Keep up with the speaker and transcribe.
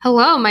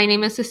Hello, my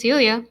name is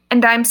Cecilia.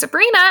 And I'm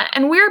Sabrina,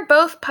 and we're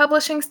both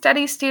publishing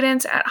studies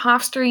students at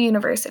Hofstra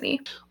University.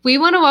 We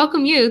want to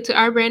welcome you to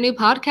our brand new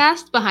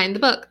podcast, Behind the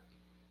Book.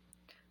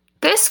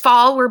 This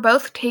fall, we're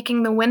both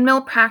taking the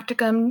Windmill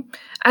Practicum,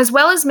 as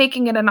well as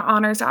making it an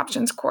honors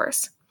options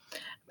course.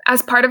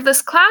 As part of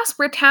this class,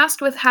 we're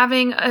tasked with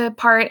having a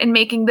part in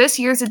making this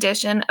year's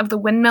edition of the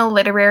Windmill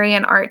Literary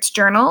and Arts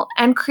Journal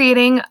and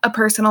creating a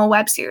personal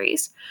web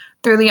series.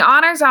 Through the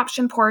honors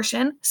option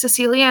portion,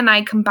 Cecilia and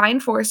I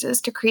combined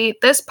forces to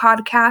create this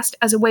podcast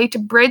as a way to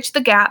bridge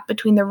the gap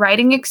between the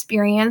writing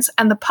experience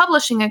and the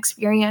publishing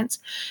experience,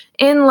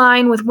 in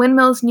line with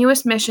Windmill's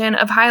newest mission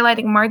of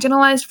highlighting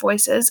marginalized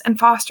voices and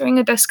fostering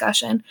a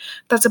discussion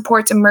that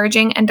supports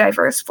emerging and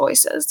diverse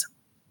voices.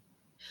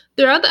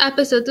 Throughout the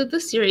episodes of the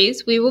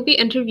series, we will be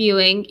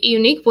interviewing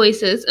unique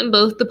voices in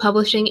both the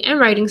publishing and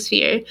writing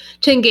sphere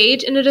to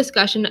engage in a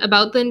discussion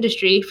about the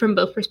industry from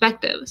both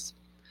perspectives.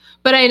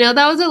 But I know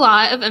that was a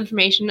lot of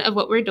information of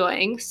what we're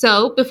doing,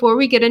 so before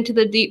we get into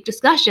the deep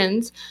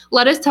discussions,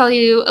 let us tell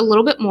you a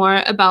little bit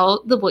more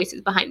about the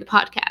voices behind the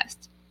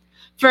podcast.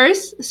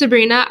 First,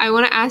 Sabrina, I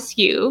want to ask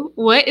you,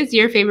 what is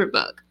your favorite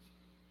book?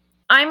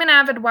 I'm an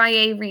avid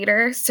YA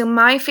reader, so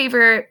my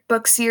favorite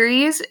book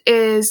series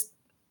is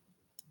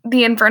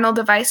The Infernal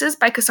Devices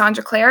by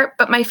Cassandra Clare,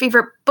 but my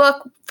favorite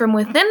book from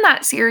within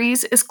that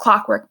series is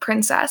Clockwork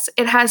Princess.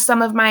 It has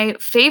some of my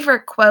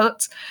favorite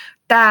quotes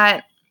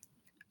that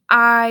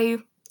I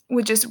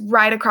would just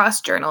write across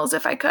journals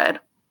if I could.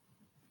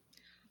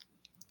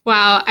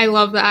 Wow, I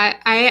love that.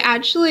 I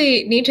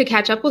actually need to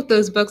catch up with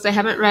those books. I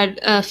haven't read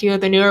a few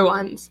of the newer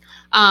ones.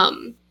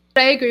 But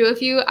I agree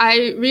with you.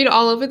 I read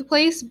all over the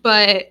place,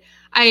 but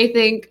I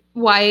think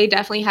YA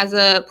definitely has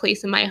a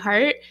place in my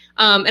heart.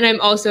 And I'm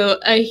also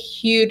a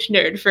huge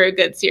nerd for a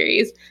good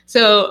series.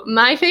 So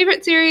my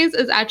favorite series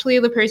is actually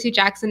the Percy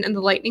Jackson and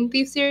the Lightning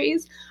Thief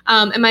series.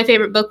 And my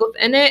favorite book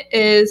within it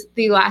is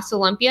The Last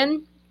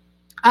Olympian.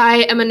 I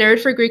am a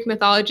nerd for Greek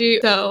mythology,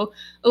 so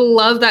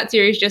love that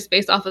series just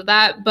based off of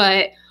that.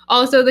 But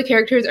also the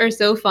characters are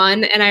so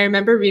fun, and I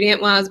remember reading it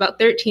when I was about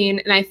 13,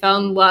 and I fell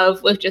in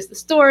love with just the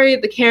story,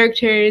 the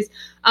characters,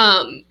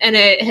 and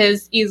it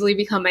has easily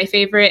become my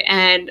favorite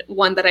and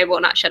one that I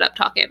will not shut up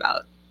talking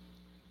about.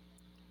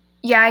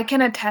 Yeah, I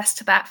can attest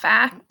to that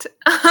fact.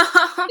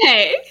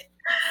 Hey.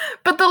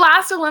 But The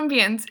Last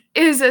Olympians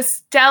is a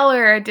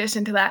stellar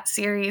addition to that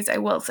series, I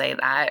will say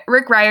that.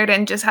 Rick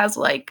Riordan just has,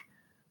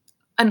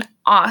 an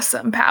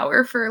awesome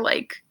power for,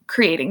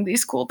 creating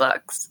these cool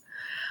books.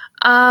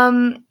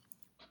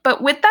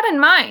 But with that in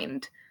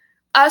mind,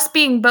 us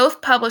being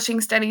both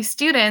publishing studies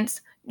students,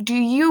 do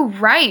you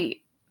write?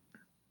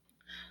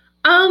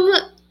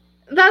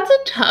 That's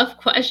a tough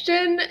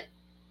question.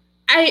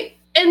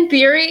 In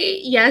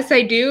theory, yes,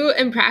 I do.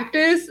 In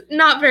practice,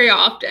 not very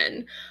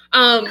often.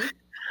 I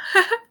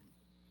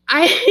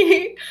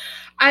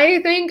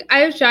think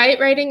I've tried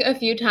writing a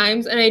few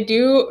times, and I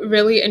do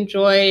really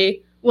enjoy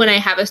when I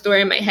have a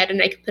story in my head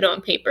and I can put it on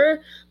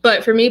paper.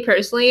 But for me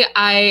personally,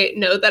 I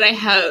know that I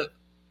have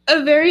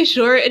a very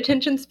short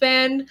attention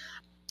span.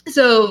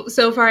 So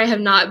far I have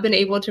not been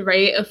able to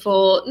write a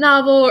full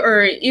novel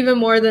or even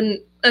more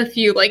than a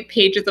few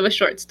pages of a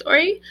short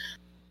story.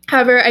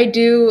 However, I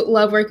do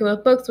love working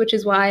with books, which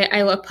is why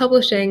I love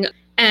publishing,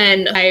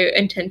 and I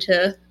intend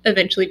to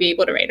eventually be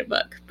able to write a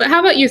book. But how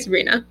about you,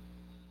 Sabrina?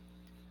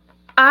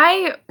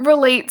 I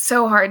relate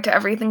so hard to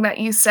everything that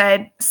you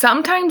said.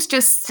 Sometimes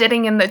just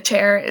sitting in the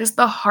chair is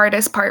the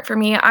hardest part for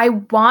me. I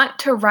want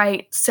to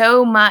write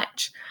so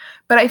much,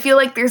 but I feel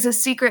like there's a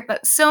secret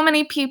that so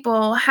many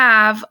people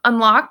have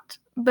unlocked,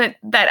 but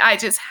that I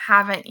just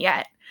haven't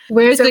yet.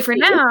 Where's so the for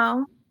key?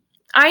 now,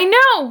 I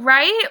know,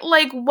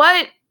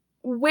 right?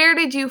 Where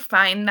did you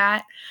find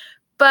that?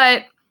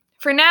 But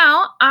for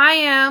now, I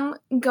am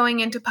going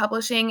into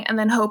publishing and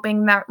then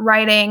hoping that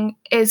writing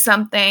is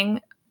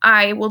something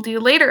I will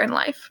do later in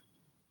life.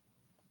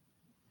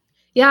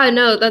 Yeah,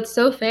 no, that's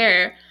so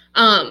fair.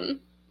 I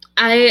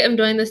am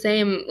doing the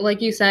same.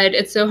 Like you said,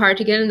 it's so hard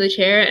to get in the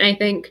chair. And I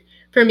think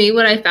for me,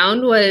 what I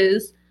found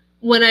was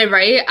when I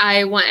write,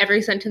 I want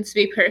every sentence to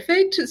be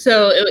perfect.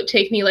 So it would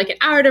take me an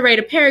hour to write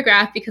a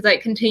paragraph because I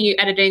continue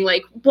editing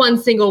one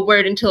single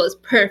word until it's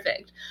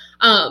perfect.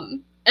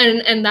 And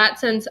in that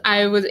sense,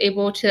 I was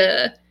able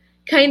to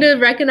kind of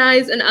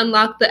recognize and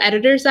unlock the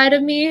editor side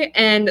of me.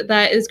 And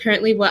that is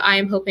currently what I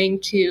am hoping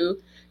to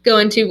go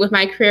into with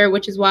my career,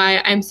 which is why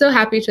I'm so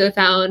happy to have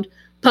found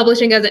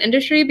publishing as an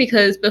industry,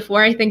 because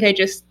before I think I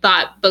just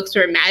thought books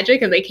were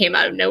magic and they came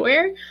out of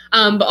nowhere.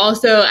 But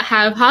also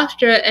have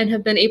Hofstra and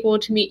have been able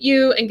to meet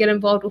you and get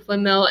involved with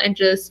Windmill and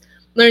just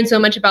learn so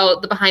much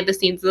about the behind the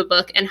scenes of the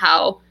book and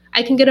how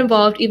I can get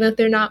involved even if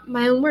they're not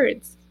my own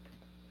words.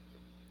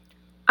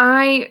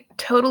 I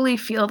totally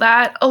feel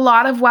that. A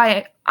lot of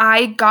why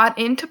I got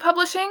into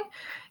publishing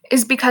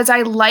is because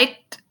I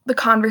liked the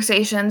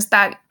conversations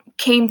that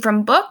came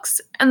from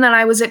books, and then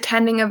I was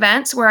attending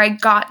events where I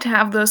got to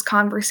have those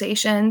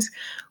conversations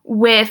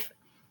with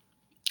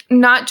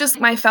not just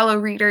my fellow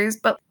readers,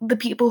 but the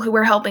people who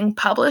were helping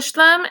publish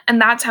them,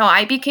 and that's how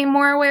I became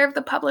more aware of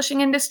the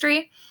publishing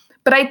industry.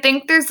 But I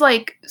think there's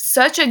like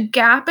such a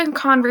gap in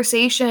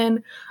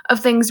conversation of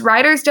things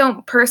writers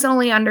don't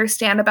personally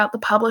understand about the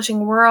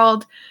publishing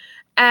world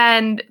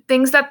and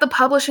things that the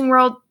publishing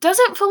world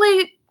doesn't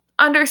fully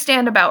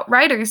understand about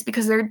writers,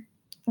 because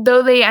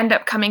though they end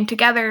up coming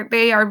together,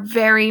 they are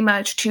very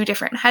much two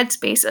different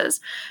headspaces.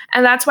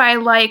 And that's why I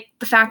like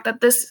the fact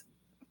that this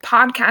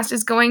podcast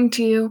is going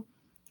to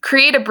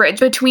create a bridge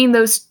between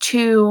those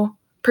two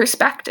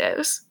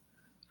perspectives.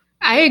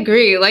 I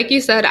agree. Like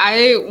you said,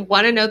 I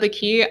want to know the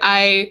key.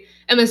 I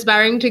am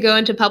aspiring to go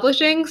into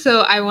publishing,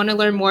 so I want to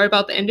learn more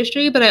about the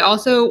industry, but I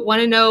also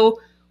want to know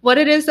what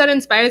it is that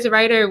inspires a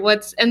writer,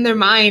 what's in their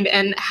mind,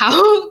 and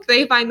how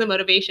they find the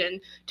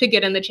motivation to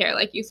get in the chair,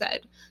 like you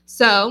said.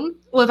 So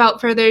without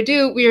further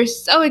ado, we are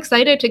so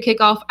excited to kick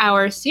off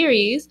our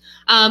series,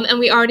 and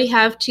we already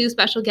have 2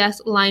 special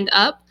guests lined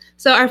up.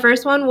 So our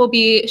first one will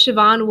be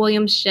Siobhan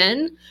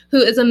Williams-Shin, who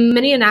is a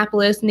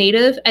Minneapolis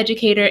native,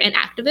 educator, and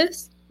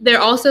activist. They're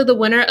also the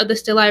winner of the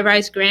Still I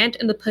Rise grant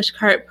and the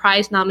Pushcart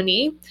Prize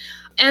nominee.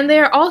 And they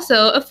are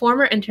also a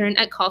former intern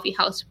at Coffee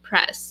House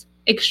Press.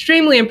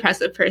 Extremely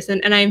impressive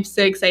person, and I am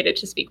so excited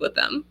to speak with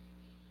them.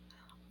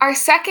 Our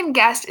second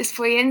guest is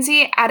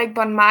Foyenzi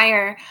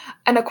Adigbonmeyer,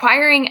 an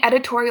acquiring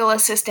editorial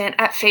assistant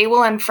at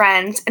Fable &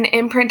 Friends, an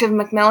imprint of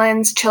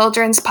Macmillan's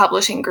children's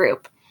publishing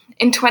group.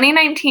 In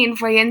 2019,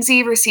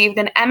 Foyenzi received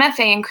an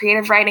MFA in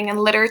Creative Writing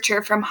and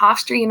Literature from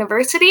Hofstra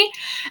University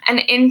and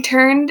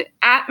interned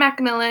at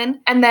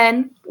Macmillan and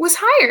then was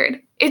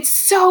hired. It's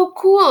so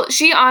cool.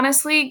 She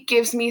honestly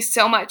gives me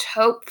so much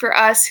hope for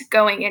us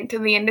going into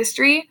the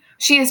industry.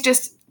 She is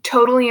just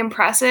totally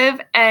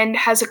impressive and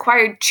has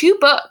acquired 2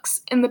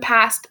 books in the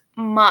past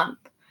month.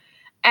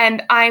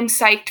 And I'm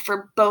psyched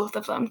for both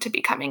of them to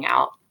be coming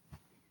out.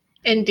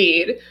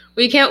 Indeed.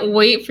 We can't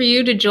wait for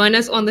you to join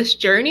us on this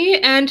journey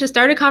and to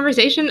start a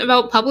conversation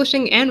about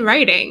publishing and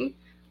writing.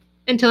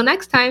 Until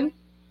next time.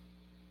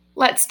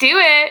 Let's do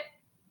it!